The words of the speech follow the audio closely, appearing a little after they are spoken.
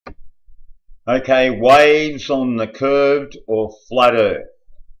Okay, waves on the curved or flat earth.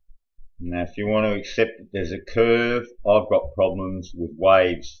 Now if you want to accept that there's a curve, I've got problems with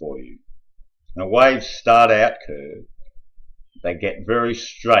waves for you. Now waves start out curved. They get very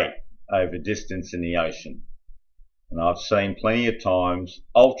straight over distance in the ocean. And I've seen plenty of times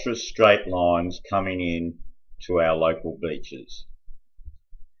ultra straight lines coming in to our local beaches.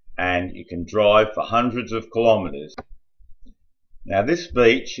 And you can drive for hundreds of kilometres. Now this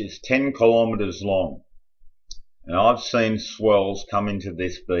beach is 10 kilometres long, and I've seen swells come into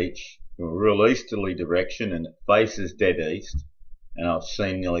this beach from a real easterly direction and it faces dead east, and I've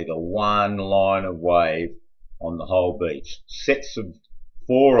seen nearly the one line of wave on the whole beach. Sets of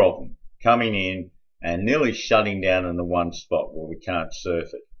 4 of them coming in and nearly shutting down in the one spot where we can't surf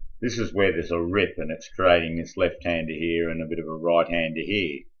it. This is where there's a rip and it's creating this left-hander here and a bit of a right-hander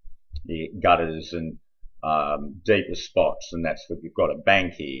here. The gutters and deeper spots, and that's what you've got a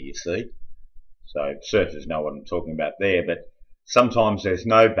bank here, you see. So surfers know what I'm talking about there, but sometimes there's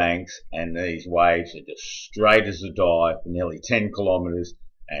no banks and these waves are just straight as a die for nearly 10 kilometres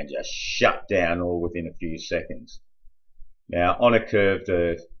and just shut down all within a few seconds. Now on a curved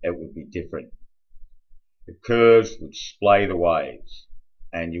earth it would be different. The curves would splay the waves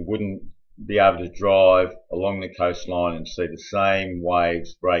and you wouldn't be able to drive along the coastline and see the same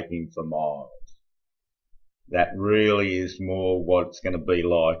waves breaking for miles. That really is more what it's going to be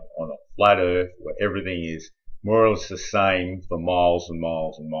like on a flat earth where everything is more or less the same for miles and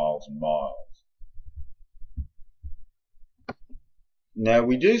miles and miles and miles. Now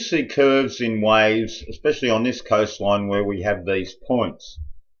we do see curves in waves, especially on this coastline where we have these points.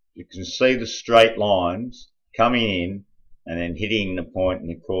 You can see the straight lines coming in and then hitting the point,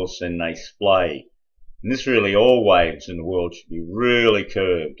 and of course then they splay. And this really, all waves in the world should be really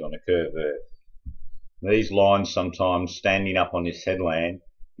curved on a curved earth. These lines sometimes standing up on this headland,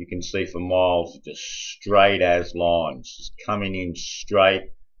 you can see for miles just straight as lines, just coming in straight,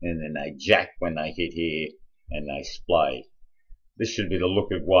 and then they jack when they hit here and they splay. This should be the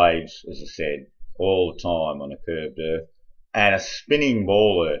look of waves, as I said, all the time on a curved earth. And a spinning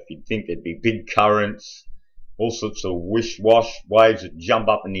ball earth, you'd think there'd be big currents, all sorts of wish-wash waves that jump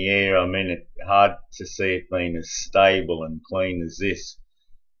up in the air. I mean, it's hard to see it being as stable and clean as this.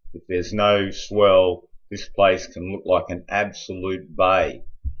 If there's no swell, this place can look like an absolute bay.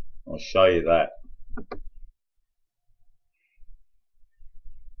 I'll show you that.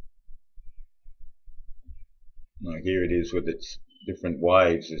 Now here it is with its different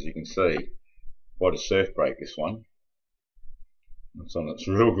waves, as you can see. Quite a surf break, this one. It's on its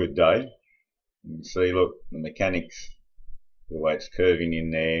real good day. You can see, look, the mechanics, the way it's curving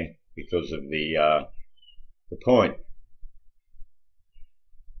in there because of the point.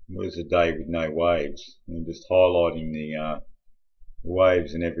 Where's a day with no waves? I'm just highlighting the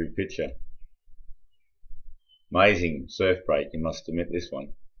waves in every picture. Amazing surf break, you must admit, this one.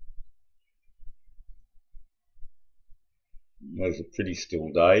 There's a pretty still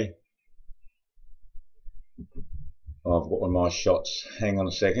day. I've got one of my shots. Hang on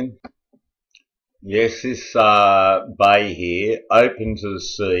a second. Yes, this bay here, open to the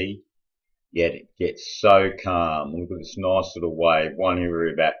sea, yet it gets so calm. Look at this nice little wave, one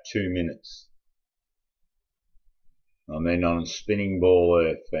every about 2 minutes. I mean, on a spinning ball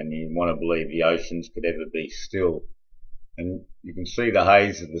earth, and you want to believe the oceans could ever be still. And you can see the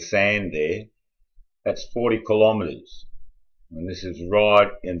haze of the sand there. That's 40 kilometres. And this is right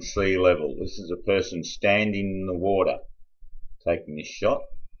in sea level. This is a person standing in the water taking this shot.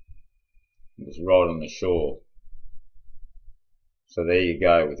 It's right on the shore. So there you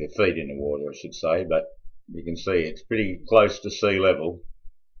go, with your feet in the water, I should say, but you can see it's pretty close to sea level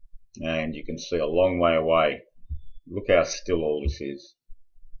and you can see a long way away. Look how still all this is.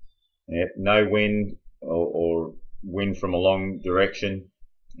 Yep, no wind or wind from a long direction,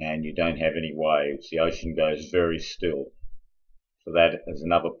 and you don't have any waves. The ocean goes very still. So that is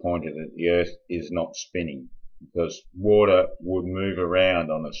another pointer that the earth is not spinning, because water would move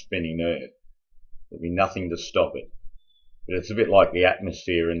around on a spinning earth. There'd be nothing to stop it. But it's a bit like the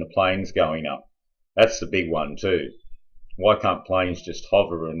atmosphere in the planes going up. That's the big one too. Why can't planes just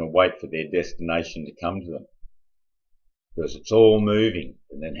hover and wait for their destination to come to them? Because it's all moving,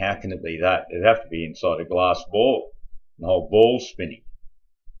 and then how can it be that? It'd have to be inside a glass ball, the whole ball's spinning.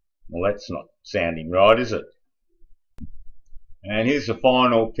 Well, that's not sounding right, is it? And here's the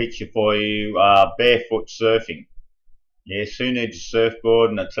final picture for you, barefoot surfing. Yes, who needs a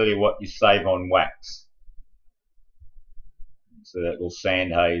surfboard? And I tell you what, you save on wax. So that little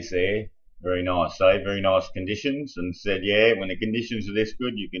sand haze there, very nice, eh? Very nice conditions. And said, yeah, when the conditions are this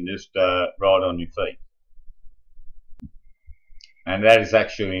good, you can just ride on your feet. And that is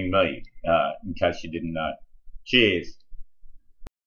actually me, in case you didn't know. Cheers.